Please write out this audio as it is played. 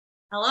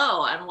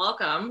Hello and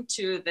welcome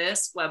to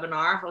this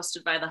webinar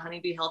hosted by the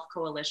Honeybee Health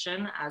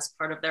Coalition as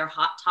part of their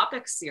Hot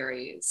Topics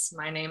series.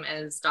 My name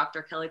is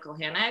Dr. Kelly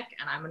Kulhanekan,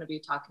 and I'm going to be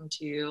talking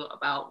to you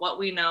about what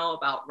we know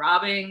about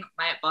robbing,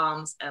 mite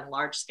bombs, and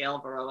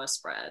large-scale Varroa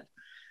spread.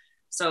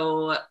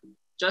 So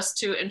just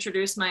to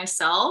introduce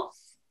myself,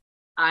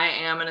 I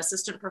am an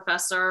assistant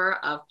professor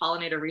of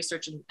pollinator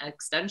research and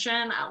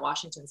extension at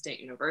Washington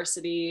State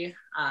University.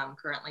 I'm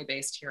currently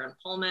based here in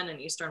Pullman in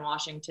Eastern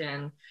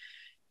Washington.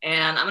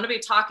 And I'm going to be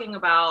talking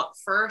about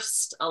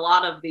first a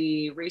lot of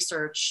the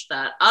research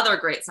that other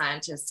great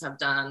scientists have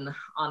done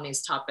on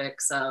these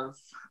topics of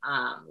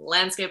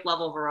landscape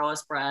level Varroa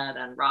spread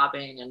and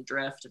robbing and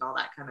drift and all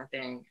that kind of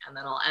thing. And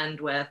then I'll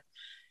end with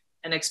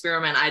an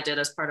experiment I did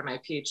as part of my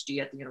PhD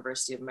at the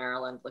University of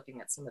Maryland, looking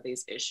at some of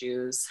these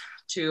issues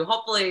to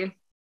hopefully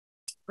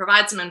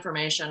provide some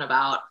information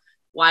about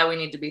why we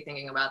need to be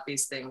thinking about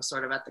these things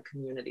sort of at the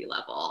community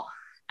level.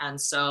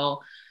 And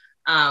so,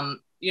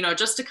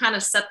 just to kind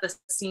of set the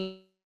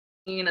scene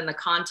and the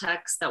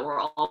context that we're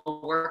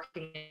all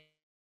working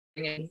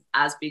in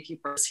as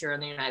beekeepers here in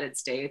the United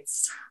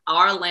States,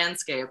 our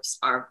landscapes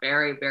are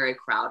very, very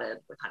crowded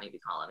with honeybee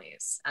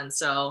colonies. And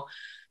so,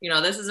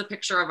 this is a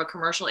picture of a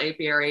commercial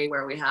apiary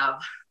where we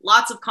have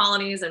lots of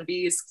colonies and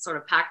bees sort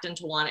of packed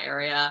into one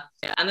area.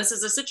 And this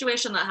is a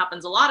situation that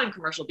happens a lot in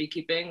commercial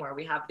beekeeping, where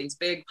we have these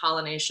big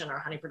pollination or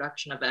honey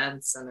production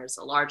events, and there's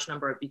a large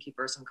number of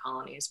beekeepers and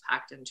colonies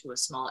packed into a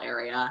small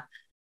area.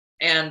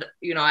 And,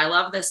 I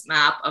love this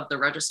map of the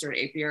registered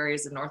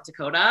apiaries in North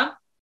Dakota.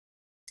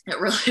 It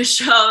really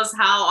shows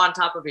how on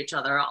top of each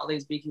other all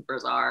these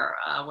beekeepers are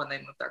when they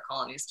move their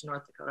colonies to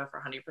North Dakota for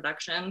honey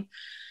production.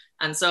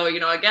 And so,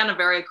 again, a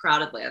very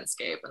crowded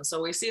landscape. And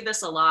so we see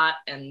this a lot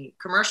in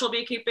commercial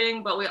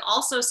beekeeping, but we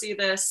also see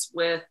this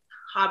with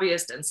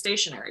hobbyist and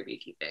stationary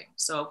beekeeping.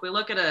 So if we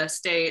look at a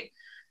state,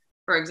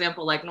 for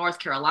example, like North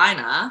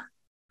Carolina,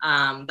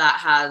 that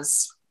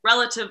has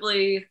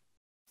relatively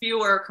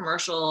fewer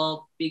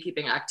commercial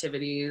beekeeping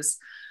activities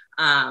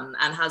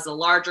and has a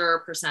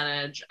larger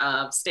percentage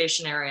of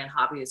stationary and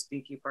hobbyist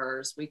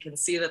beekeepers, we can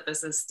see that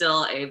this is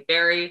still a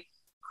very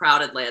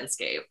crowded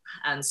landscape.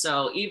 And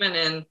so even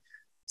in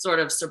sort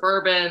of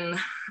suburban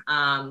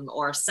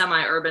or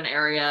semi-urban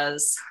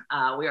areas,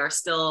 we are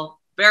still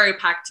very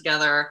packed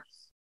together,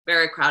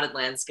 very crowded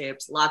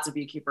landscapes, lots of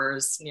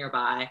beekeepers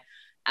nearby.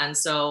 And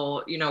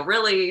so,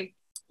 really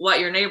what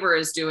your neighbor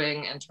is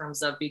doing in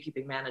terms of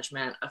beekeeping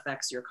management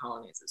affects your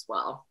colonies as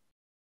well.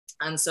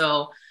 And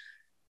so,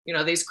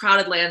 these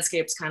crowded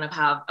landscapes kind of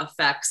have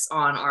effects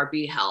on our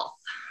bee health.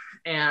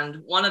 And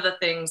one of the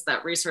things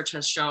that research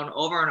has shown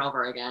over and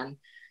over again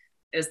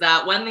is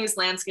that when these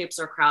landscapes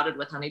are crowded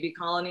with honeybee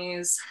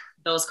colonies,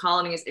 those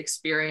colonies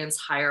experience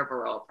higher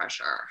Varroa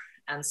pressure.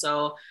 And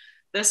so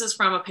this is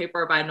from a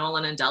paper by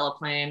Nolan and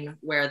Delaplane,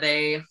 where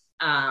they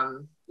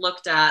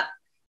looked at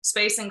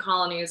spacing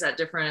colonies at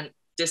different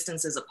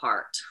distances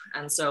apart.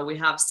 And so we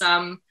have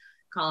some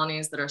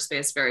colonies that are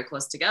spaced very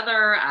close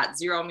together at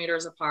 0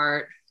 meters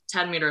apart,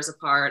 10 meters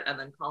apart, and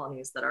then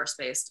colonies that are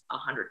spaced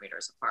 100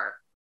 meters apart.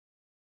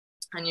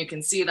 And you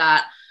can see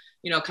that,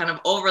 kind of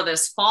over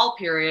this fall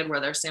period where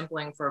they're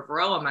sampling for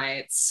Varroa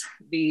mites,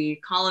 the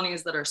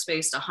colonies that are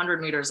spaced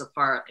 100 meters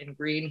apart in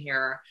green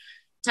here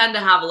tend to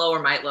have lower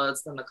mite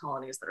loads than the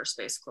colonies that are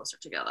spaced closer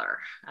together.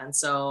 And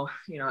so,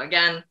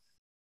 again,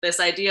 this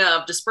idea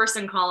of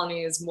dispersing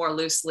colonies more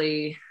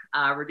loosely,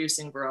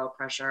 reducing Varroa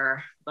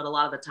pressure, but a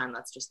lot of the time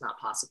that's just not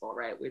possible,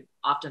 right? We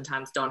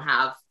oftentimes don't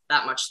have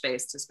that much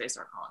space to space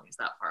our colonies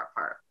that far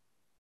apart.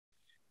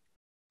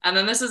 And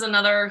then this is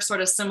another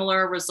sort of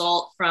similar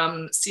result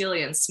from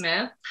Seeley and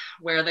Smith,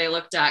 where they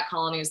looked at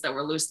colonies that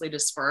were loosely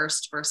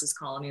dispersed versus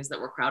colonies that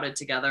were crowded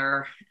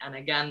together. And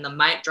again, the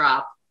mite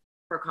drop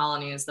for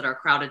colonies that are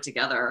crowded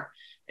together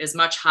is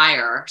much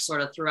higher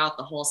sort of throughout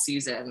the whole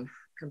season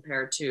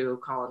compared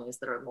to colonies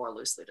that are more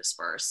loosely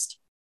dispersed.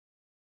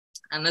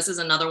 And this is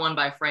another one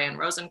by Frey and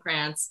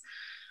Rosenkrantz,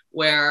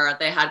 where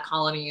they had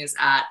colonies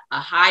at a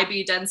high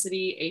bee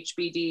density,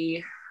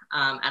 HBD,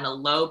 and a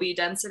low bee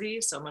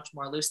density, so much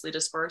more loosely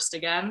dispersed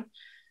again.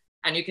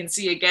 And you can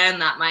see again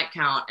that mite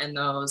count in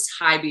those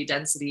high bee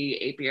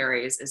density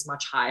apiaries is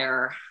much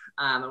higher.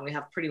 And we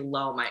have pretty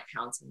low mite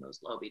counts in those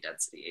low bee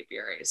density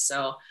apiaries.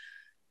 So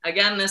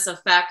again, this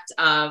effect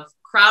of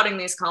crowding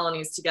these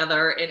colonies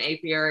together in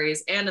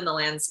apiaries and in the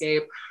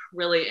landscape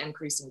really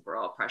increasing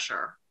Varroa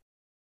pressure.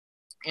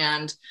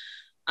 And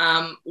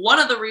one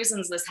of the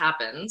reasons this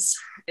happens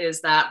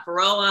is that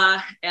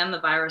Varroa and the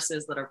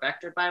viruses that are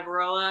vectored by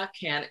Varroa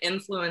can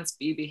influence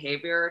bee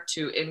behavior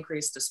to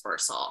increase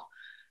dispersal.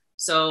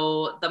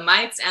 So the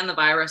mites and the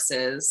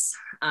viruses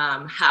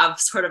have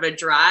sort of a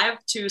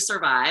drive to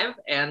survive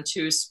and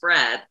to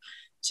spread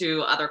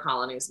to other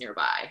colonies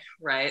nearby,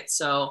 right?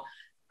 So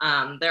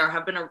there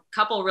have been a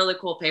couple really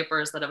cool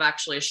papers that have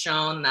actually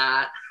shown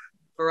that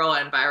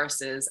Varroa and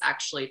viruses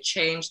actually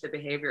change the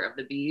behavior of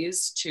the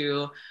bees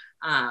to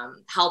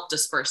help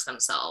disperse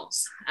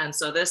themselves. And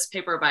so this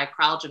paper by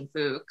Kralj and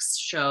Fuchs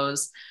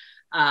shows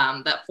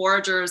that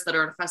foragers that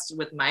are infested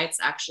with mites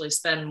actually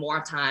spend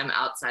more time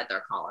outside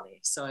their colony.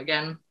 So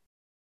again,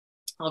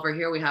 over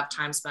here we have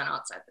time spent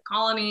outside the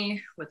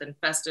colony with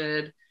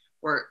infested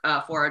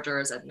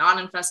foragers and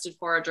non-infested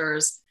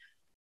foragers.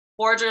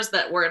 Foragers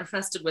that were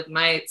infested with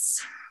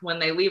mites, when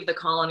they leave the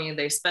colony,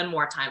 they spend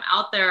more time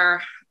out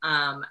there,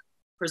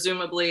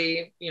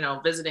 presumably,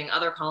 visiting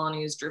other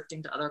colonies,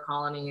 drifting to other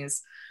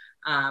colonies,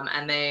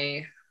 and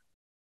they,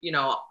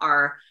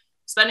 are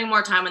spending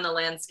more time in the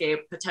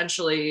landscape,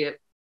 potentially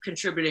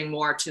contributing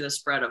more to the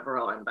spread of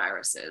Varroa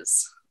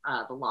viruses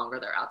the longer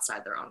they're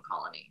outside their own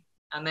colony.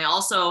 And they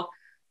also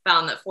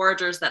found that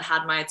foragers that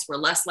had mites were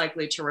less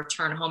likely to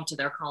return home to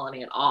their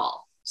colony at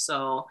all.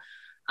 So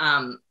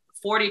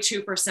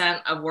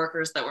 42% of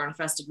workers that were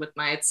infested with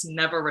mites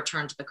never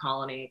returned to the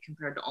colony,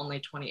 compared to only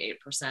 28%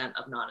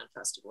 of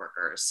non-infested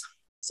workers.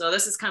 So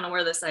this is kind of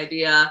where this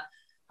idea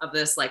of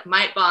this like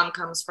mite bomb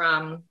comes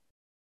from,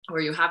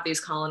 where you have these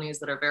colonies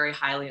that are very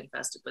highly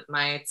infested with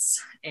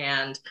mites,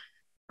 and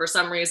for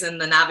some reason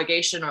the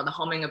navigation or the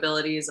homing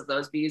abilities of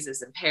those bees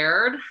is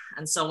impaired.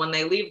 And so when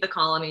they leave the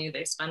colony,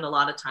 they spend a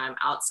lot of time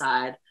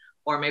outside,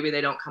 or maybe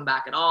they don't come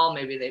back at all.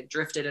 Maybe they've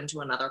drifted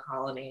into another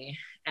colony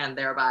and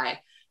thereby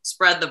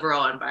spread the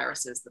Varroa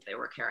viruses that they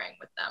were carrying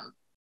with them.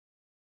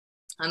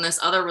 And this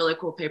other really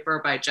cool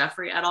paper by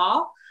Jeffrey et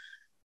al.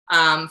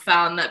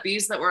 Found that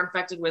bees that were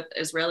infected with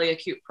Israeli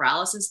acute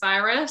paralysis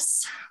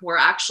virus were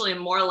actually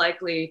more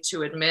likely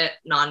to admit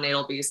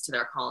non-natal bees to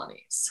their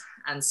colonies.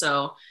 And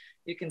so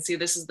you can see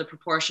this is the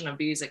proportion of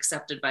bees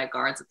accepted by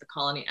guards at the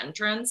colony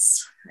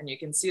entrance. And you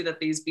can see that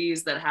these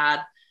bees that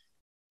had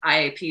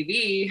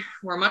IAPV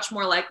were much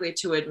more likely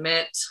to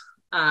admit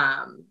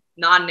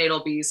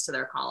non-natal bees to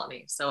their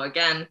colony. So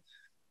again,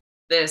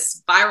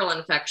 this viral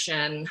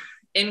infection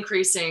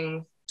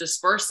increasing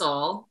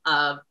dispersal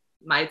of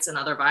mites and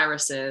other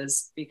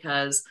viruses,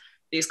 because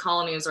these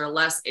colonies are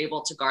less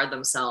able to guard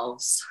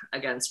themselves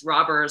against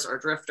robbers or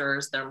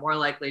drifters. They're more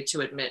likely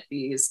to admit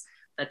bees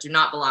that do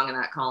not belong in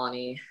that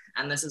colony.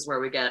 And this is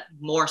where we get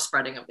more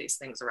spreading of these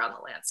things around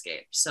the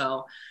landscape.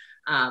 So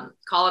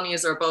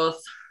colonies are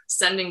both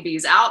sending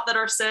bees out that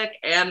are sick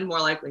and more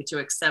likely to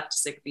accept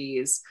sick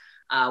bees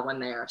when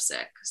they are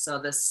sick. So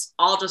this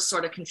all just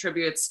sort of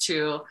contributes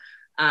to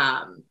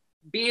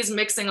bees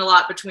mixing a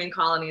lot between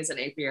colonies and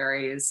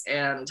apiaries,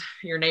 and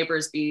your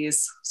neighbor's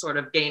bees sort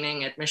of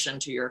gaining admission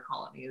to your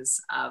colonies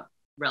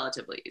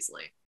relatively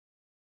easily.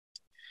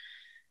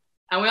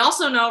 And we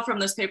also know from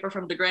this paper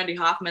from DeGrande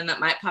Hoffman that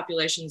mite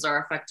populations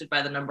are affected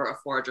by the number of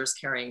foragers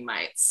carrying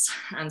mites.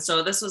 And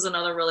so this was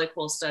another really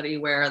cool study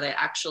where they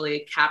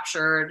actually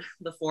captured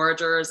the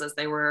foragers as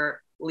they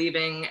were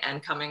leaving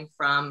and coming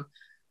from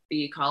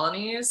bee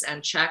colonies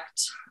and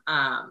checked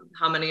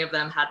how many of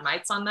them had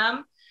mites on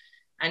them.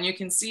 And you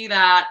can see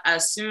that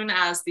as soon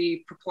as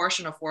the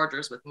proportion of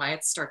foragers with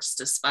mites starts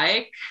to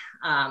spike,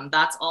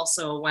 that's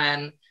also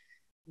when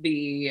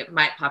the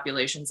mite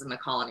populations in the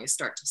colonies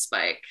start to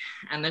spike.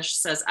 And this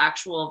says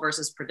actual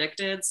versus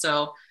predicted.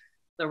 So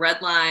the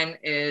red line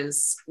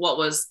is what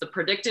was the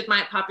predicted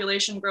mite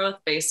population growth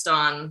based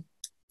on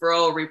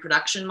Varroa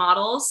reproduction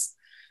models.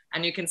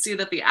 And you can see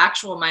that the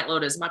actual mite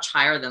load is much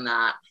higher than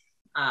that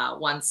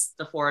once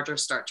the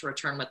foragers start to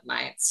return with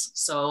mites.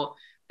 So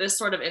this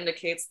sort of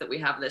indicates that we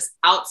have this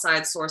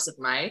outside source of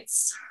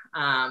mites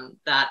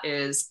that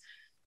is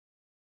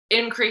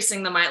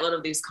increasing the mite load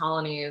of these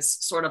colonies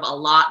sort of a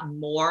lot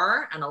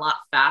more and a lot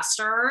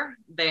faster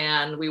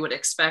than we would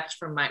expect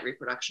from mite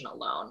reproduction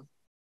alone.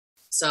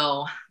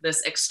 So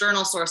this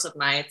external source of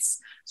mites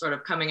sort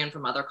of coming in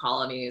from other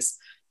colonies,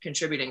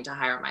 contributing to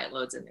higher mite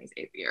loads in these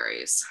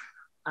apiaries.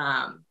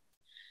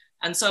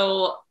 And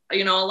so,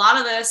 a lot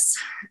of this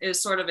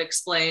is sort of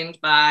explained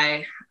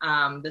by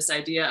this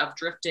idea of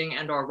drifting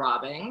and or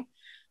robbing.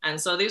 And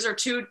so these are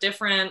two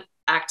different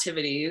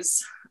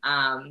activities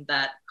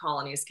that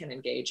colonies can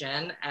engage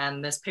in.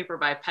 And this paper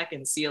by Peck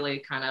and Seeley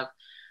kind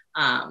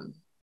of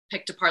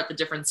picked apart the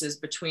differences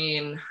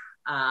between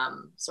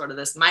sort of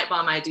this mite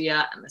bomb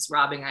idea and this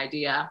robbing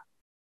idea.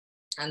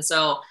 And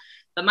so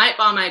the mite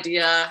bomb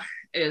idea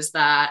is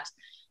that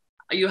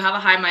you have a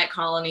high mite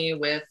colony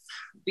with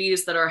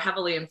bees that are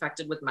heavily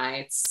infected with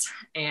mites,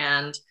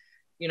 and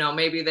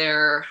maybe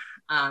they're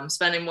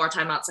spending more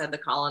time outside the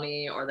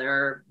colony, or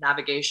their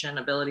navigation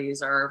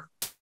abilities are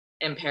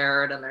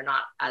impaired and they're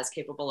not as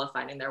capable of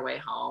finding their way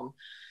home.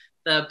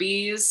 The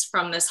bees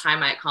from this high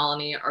mite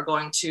colony are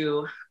going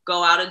to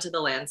go out into the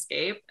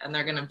landscape and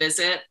they're going to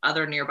visit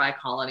other nearby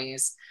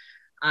colonies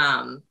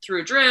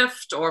through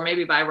drift or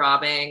maybe by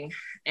robbing.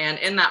 And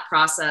in that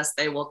process,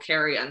 they will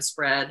carry and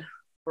spread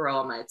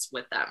Varroa mites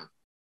with them.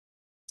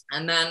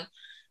 And then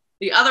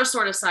the other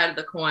sort of side of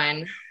the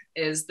coin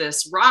is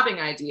this robbing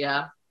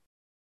idea.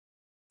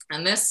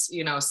 And this,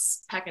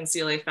 Peck and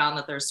Seeley found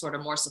that there's sort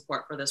of more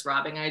support for this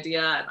robbing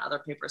idea, and other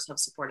papers have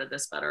supported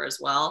this better as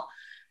well.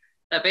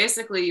 That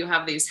basically you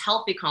have these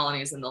healthy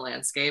colonies in the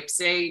landscape.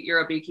 Say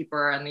you're a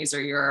beekeeper and these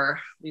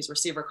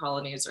receiver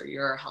colonies are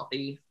your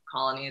healthy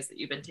colonies that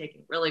you've been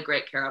taking really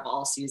great care of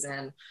all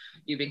season.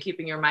 You've been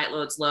keeping your mite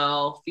loads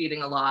low,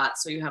 feeding a lot.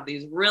 So you have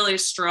these really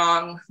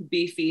strong,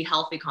 beefy,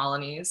 healthy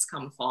colonies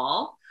come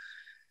fall.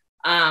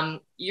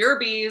 Your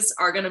bees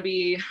are going to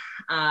be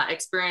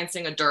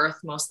experiencing a dearth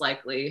most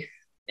likely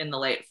in the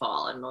late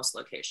fall in most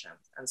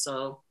locations. And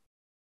so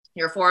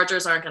your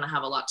foragers aren't going to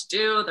have a lot to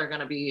do. They're going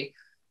to be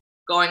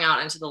going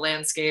out into the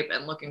landscape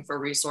and looking for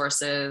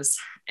resources.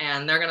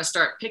 And they're going to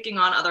start picking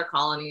on other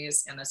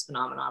colonies in this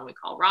phenomenon we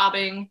call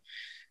robbing.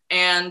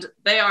 And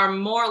they are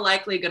more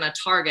likely going to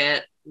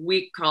target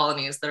weak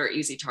colonies that are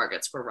easy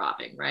targets for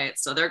robbing, right?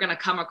 So they're going to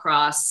come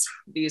across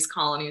these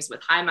colonies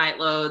with high mite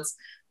loads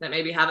that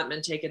maybe haven't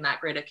been taken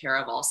that great a care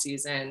of all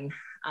season.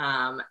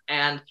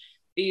 And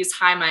these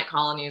high mite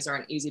colonies are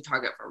an easy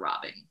target for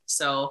robbing.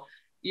 So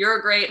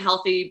your great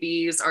healthy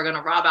bees are going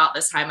to rob out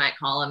this high mite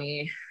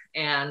colony,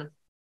 and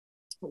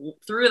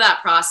through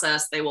that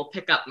process, they will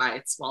pick up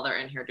mites while they're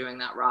in here doing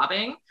that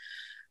robbing.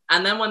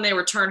 And then when they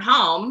return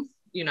home,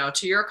 you know,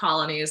 to your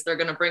colonies, they're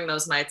going to bring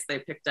those mites they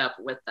picked up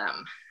with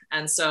them.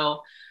 And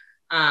so,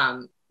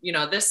 you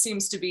know, this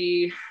seems to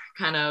be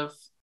kind of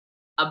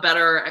a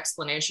better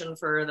explanation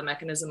for the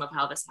mechanism of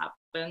how this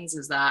happens,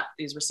 is that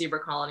these receiver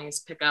colonies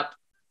pick up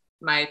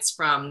mites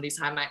from these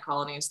high mite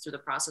colonies through the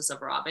process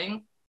of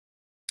robbing.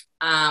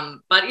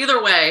 But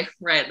either way,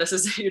 right, this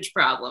is a huge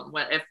problem.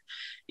 If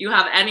you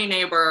have any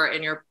neighbor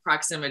in your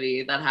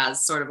proximity that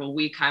has sort of a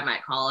weak high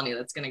mite colony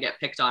that's going to get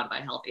picked on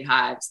by healthy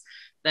hives,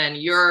 then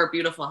your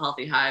beautiful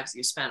healthy hives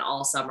you spent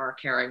all summer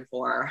caring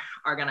for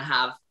are going to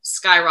have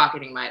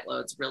skyrocketing mite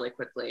loads really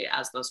quickly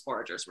as those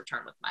foragers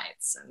return with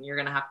mites. And you're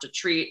going to have to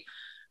treat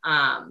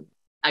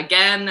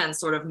again and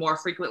sort of more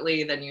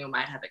frequently than you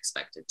might have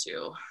expected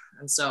to.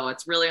 And so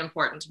it's really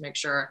important to make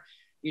sure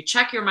you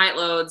check your mite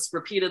loads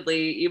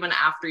repeatedly, even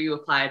after you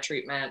apply a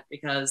treatment,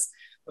 because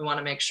we want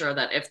to make sure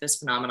that if this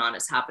phenomenon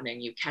is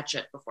happening, you catch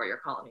it before your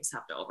colonies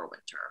have to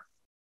overwinter.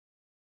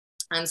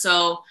 And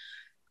so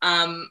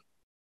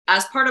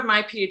as part of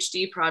my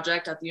PhD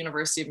project at the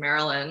University of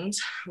Maryland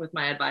with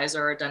my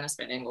advisor, Dennis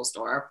Van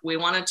Engelsdorp, we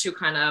wanted to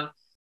kind of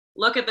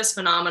look at this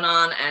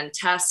phenomenon and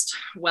test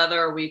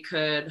whether we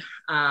could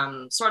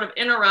sort of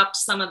interrupt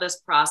some of this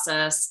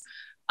process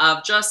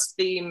of just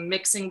the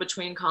mixing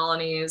between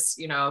colonies.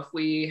 You know, if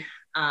we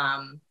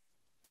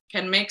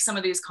can make some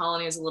of these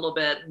colonies a little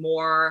bit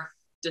more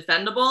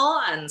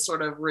defendable and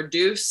sort of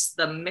reduce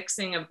the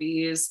mixing of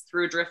bees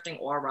through drifting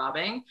or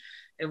robbing,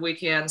 if we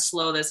can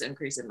slow this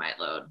increase in mite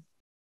load.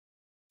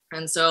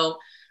 And so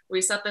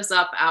we set this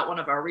up at one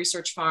of our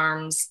research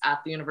farms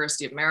at the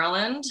University of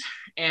Maryland.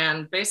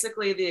 And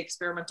basically the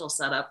experimental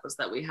setup was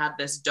that we had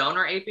this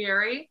donor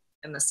apiary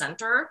in the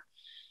center.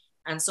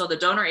 And so the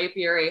donor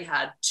apiary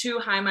had 2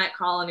 high mite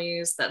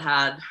colonies that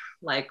had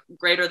like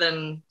greater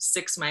than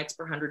 6 mites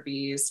per 100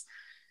 bees,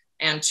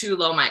 and 2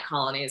 low mite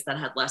colonies that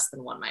had less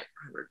than 1 mite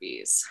per 100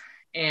 bees.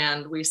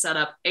 And we set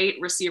up 8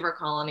 receiver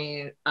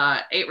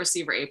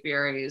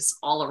apiaries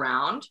all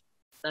around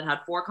that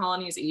had 4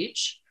 colonies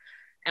each.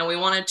 And we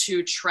wanted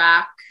to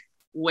track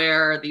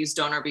where these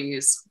donor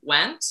bees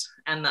went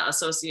and the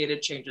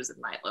associated changes in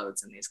mite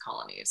loads in these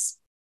colonies.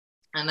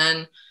 And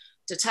then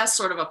to test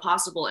sort of a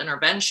possible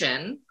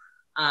intervention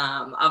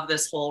of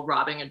this whole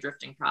robbing and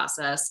drifting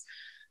process,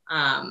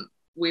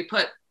 we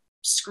put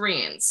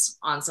screens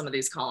on some of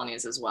these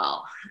colonies as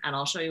well. And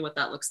I'll show you what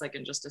that looks like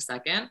in just a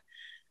second.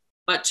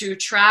 But to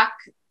track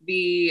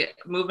the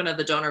movement of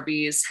the donor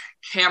bees,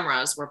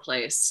 cameras were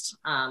placed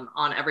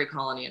on every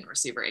colony in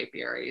receiver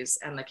apiaries,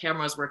 and the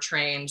cameras were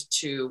trained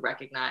to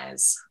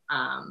recognize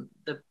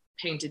the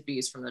painted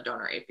bees from the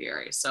donor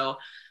apiary. So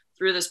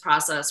through this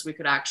process, we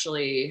could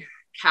actually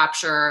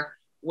capture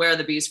where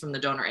the bees from the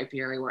donor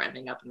apiary were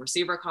ending up in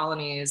receiver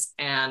colonies,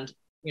 and,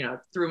 you know,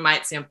 through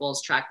mite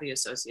samples, track the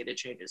associated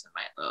changes in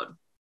mite load.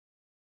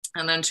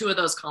 And then 2 of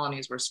those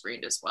colonies were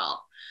screened as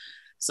well.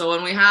 So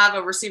when we have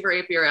a receiver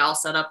apiary all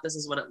set up, this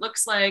is what it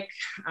looks like.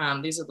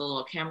 These are the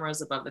little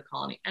cameras above the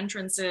colony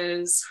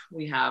entrances.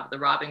 We have the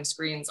robbing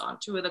screens on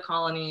 2 of the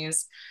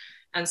colonies.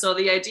 And so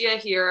the idea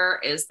here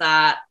is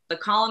that the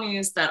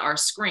colonies that are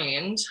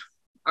screened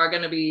are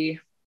going to be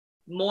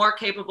more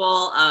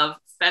capable of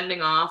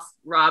fending off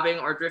robbing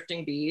or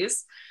drifting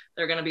bees.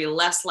 They're going to be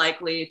less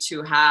likely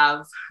to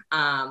have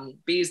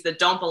bees that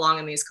don't belong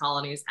in these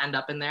colonies end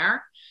up in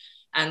there.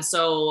 And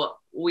so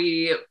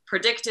we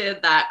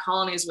predicted that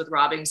colonies with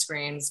robbing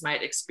screens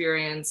might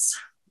experience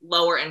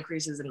lower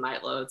increases in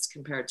mite loads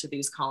compared to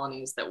these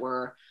colonies that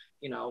were,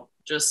 you know,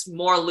 just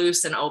more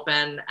loose and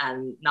open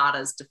and not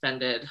as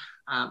defended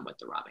with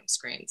the robbing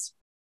screens.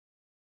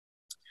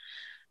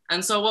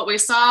 And so what we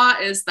saw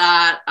is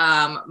that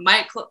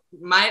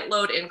mite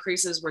load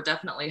increases were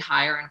definitely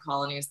higher in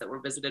colonies that were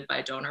visited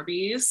by donor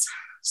bees.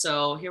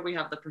 So here we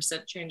have the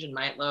 % change in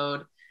mite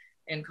load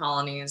in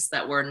colonies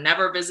that were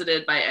never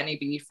visited by any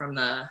bee from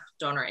the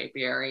donor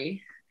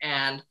apiary,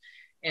 and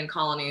in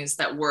colonies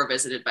that were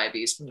visited by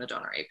bees from the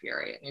donor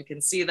apiary. And you can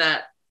see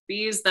that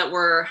bees that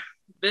were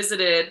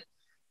visited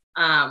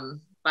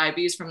by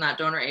bees from that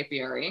donor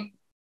apiary,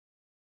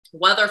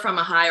 whether from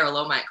a high or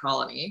low mite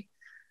colony,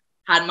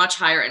 had much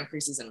higher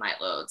increases in mite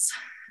loads.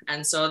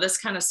 And so this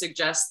kind of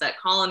suggests that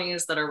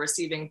colonies that are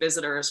receiving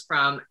visitors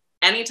from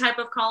any type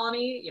of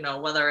colony, you know,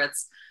 whether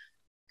it's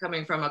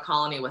coming from a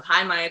colony with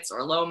high mites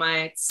or low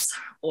mites,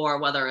 or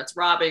whether it's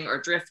robbing or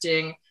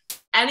drifting,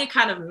 any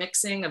kind of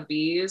mixing of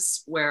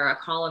bees where a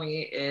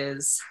colony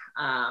is,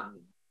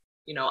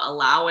 you know,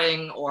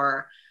 allowing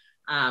or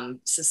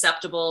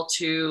susceptible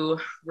to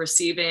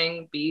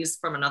receiving bees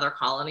from another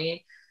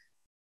colony,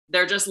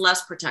 they're just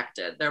less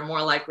protected. They're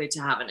more likely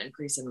to have an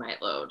increase in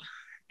mite load.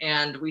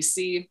 And we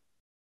see,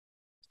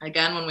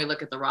 again, when we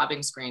look at the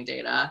robbing screen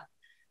data,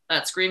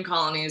 that screen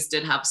colonies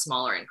did have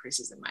smaller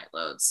increases in mite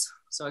loads.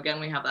 So again,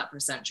 we have that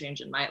percent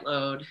change in mite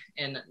load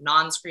in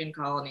non-screen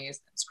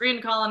colonies and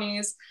screen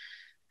colonies.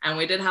 And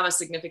we did have a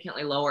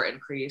significantly lower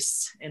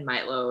increase in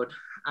mite load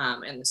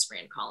in the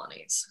screen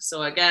colonies.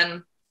 So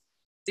again,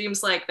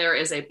 seems like there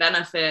is a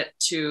benefit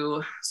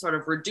to sort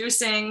of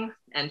reducing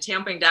and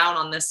tamping down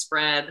on this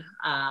spread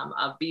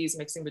of bees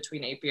mixing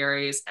between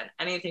apiaries, and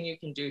anything you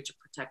can do to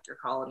protect your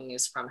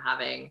colonies from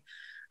having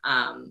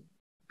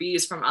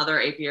bees from other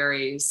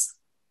apiaries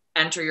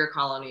enter your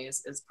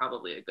colonies is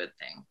probably a good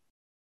thing.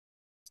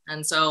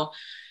 And so,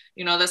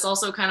 you know, this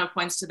also kind of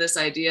points to this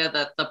idea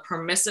that the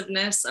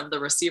permissiveness of the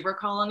receiver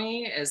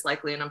colony is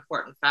likely an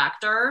important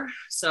factor.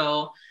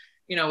 So,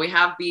 you know, we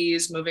have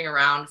bees moving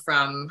around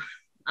from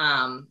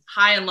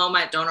high and low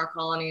mite donor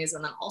colonies,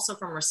 and then also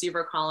from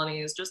receiver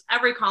colonies, just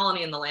every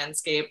colony in the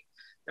landscape.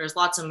 There's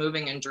lots of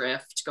moving and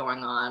drift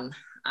going on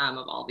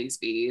of all these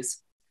bees.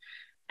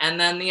 And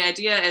then the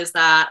idea is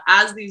that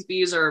as these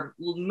bees are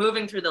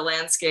moving through the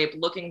landscape,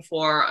 looking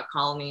for a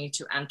colony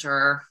to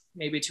enter,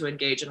 maybe to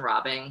engage in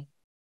robbing,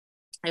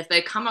 if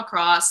they come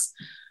across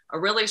a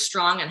really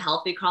strong and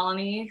healthy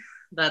colony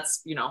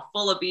that's, you know,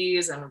 full of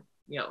bees and,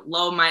 you know,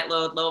 low mite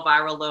load, low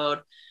viral load,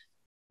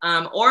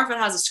 or if it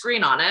has a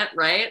screen on it,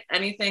 right?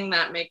 Anything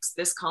that makes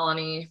this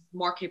colony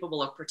more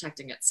capable of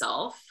protecting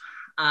itself.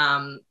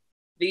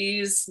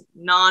 These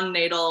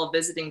non-natal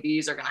visiting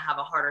bees are going to have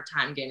a harder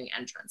time gaining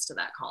entrance to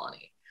that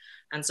colony.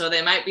 And so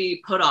they might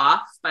be put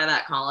off by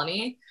that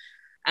colony,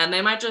 and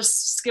they might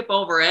just skip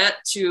over it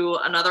to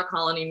another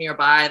colony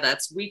nearby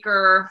that's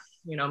weaker.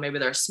 You know, maybe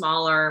they're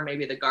smaller,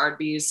 maybe the guard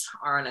bees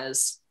aren't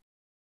as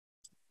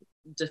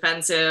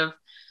defensive,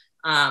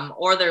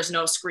 or there's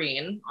no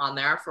screen on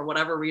there. For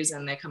whatever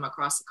reason, they come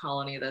across a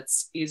colony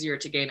that's easier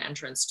to gain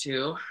entrance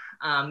to.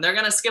 They're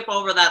going to skip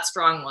over that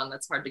strong one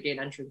that's hard to gain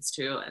entrance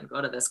to and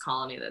go to this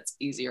colony that's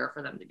easier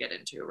for them to get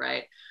into,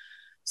 right?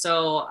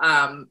 So,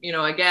 you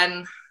know,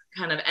 again,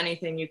 kind of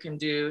anything you can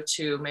do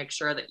to make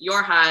sure that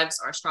your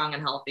hives are strong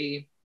and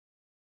healthy,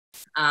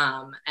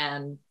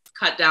 and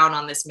cut down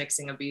on this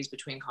mixing of bees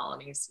between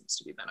colonies seems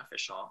to be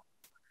beneficial.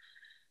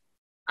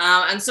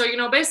 And so, you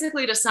know,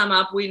 basically to sum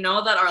up, we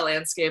know that our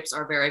landscapes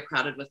are very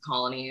crowded with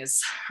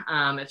colonies.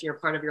 If you're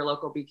part of your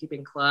local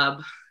beekeeping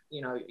club,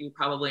 you know, you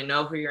probably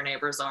know who your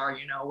neighbors are,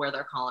 you know where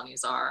their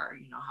colonies are,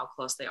 you know how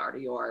close they are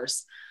to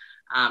yours.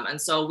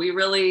 And so we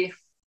really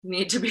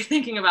need to be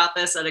thinking about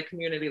this at a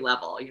community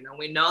level. You know,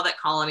 we know that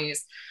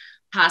colonies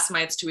pass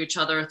mites to each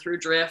other through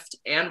drift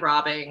and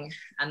robbing,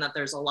 and that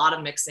there's a lot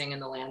of mixing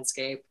in the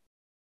landscape.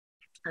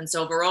 And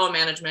so Varroa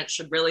management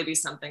should really be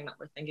something that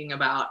we're thinking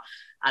about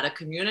at a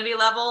community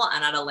level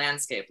and at a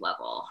landscape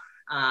level,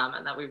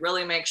 and that we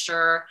really make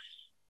sure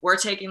we're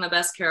taking the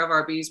best care of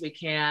our bees we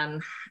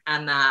can,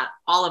 and that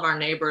all of our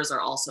neighbors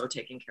are also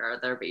taking care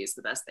of their bees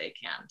the best they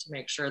can, to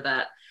make sure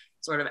that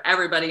sort of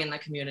everybody in the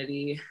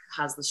community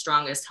has the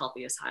strongest,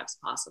 healthiest hives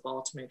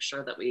possible, to make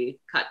sure that we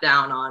cut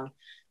down on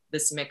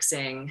this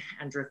mixing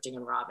and drifting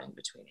and robbing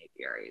between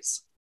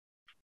apiaries.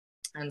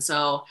 And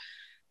so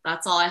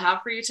that's all I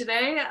have for you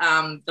today.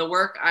 The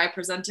work I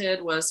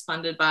presented was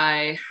funded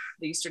by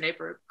the Eastern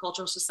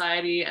Apicultural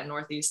Society and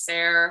Northeast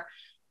SARE.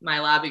 My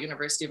lab at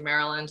University of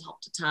Maryland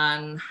helped a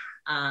ton.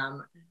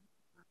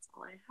 That's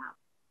all I have.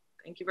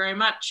 Thank you very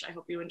much. I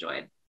hope you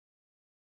enjoyed.